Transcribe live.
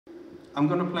I'm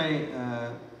going to play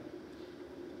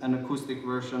an acoustic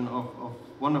version of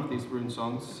one of these rune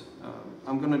songs.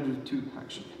 I'm going to do two,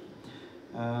 actually.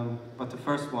 But the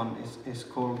first one is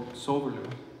called Sowelu.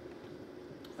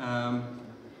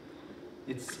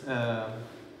 It's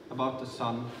about the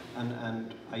sun,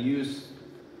 and I use,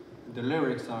 the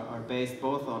lyrics are based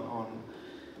both on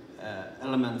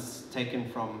elements taken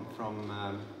from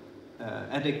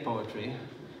Eddic poetry,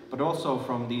 but also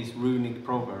from these runic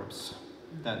proverbs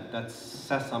that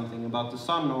says something about the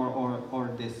sun or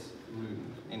this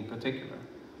rune in particular.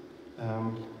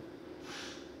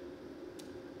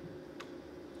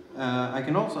 I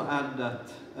can also add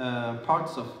that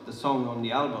parts of the song on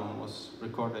the album was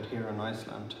recorded here in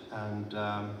Iceland, and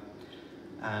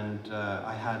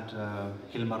I had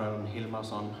Hilmar and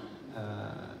Hilmarsson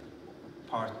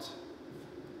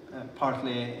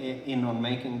partly in on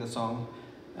making the song,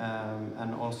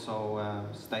 and also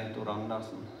Steintor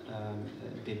Andersen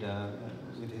did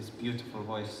with his beautiful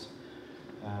voice,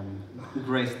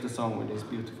 graced the song with his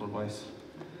beautiful voice.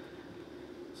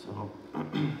 So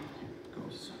here it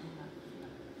goes.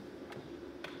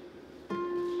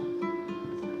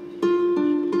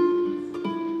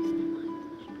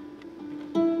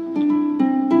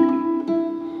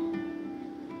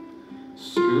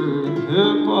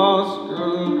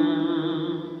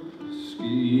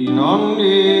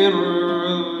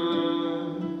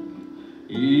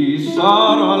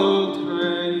 Isar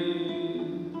aldrei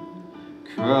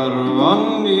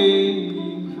hverfan í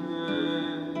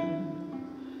hver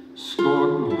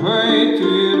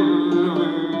skoggheitir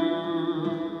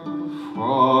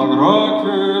fagra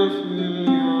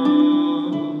kvöldfylja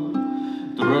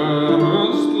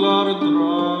dröðslar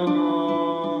draga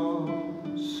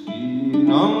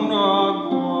skínanda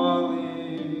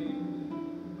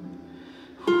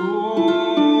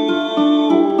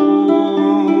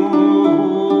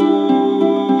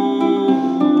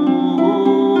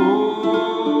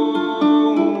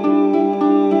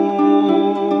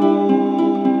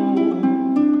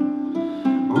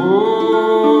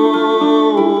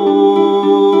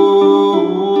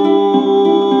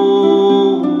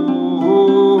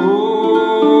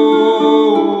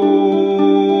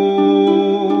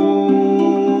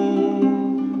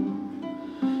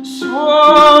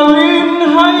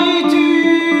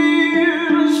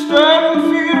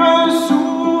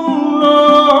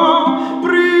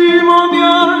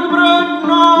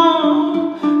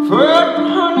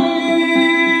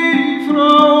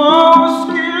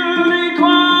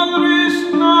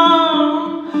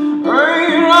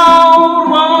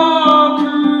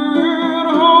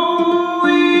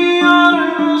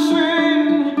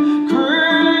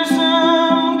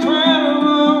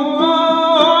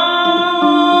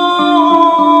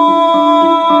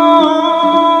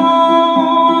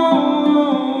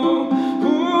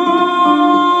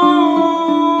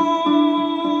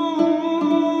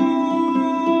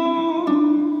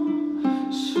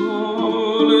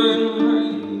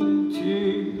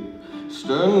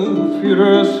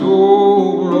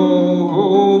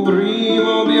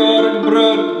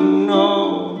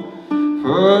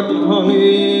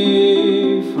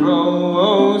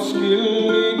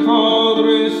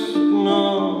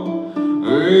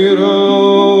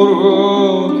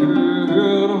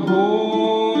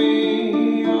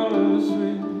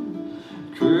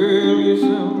Curly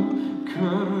some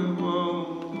curve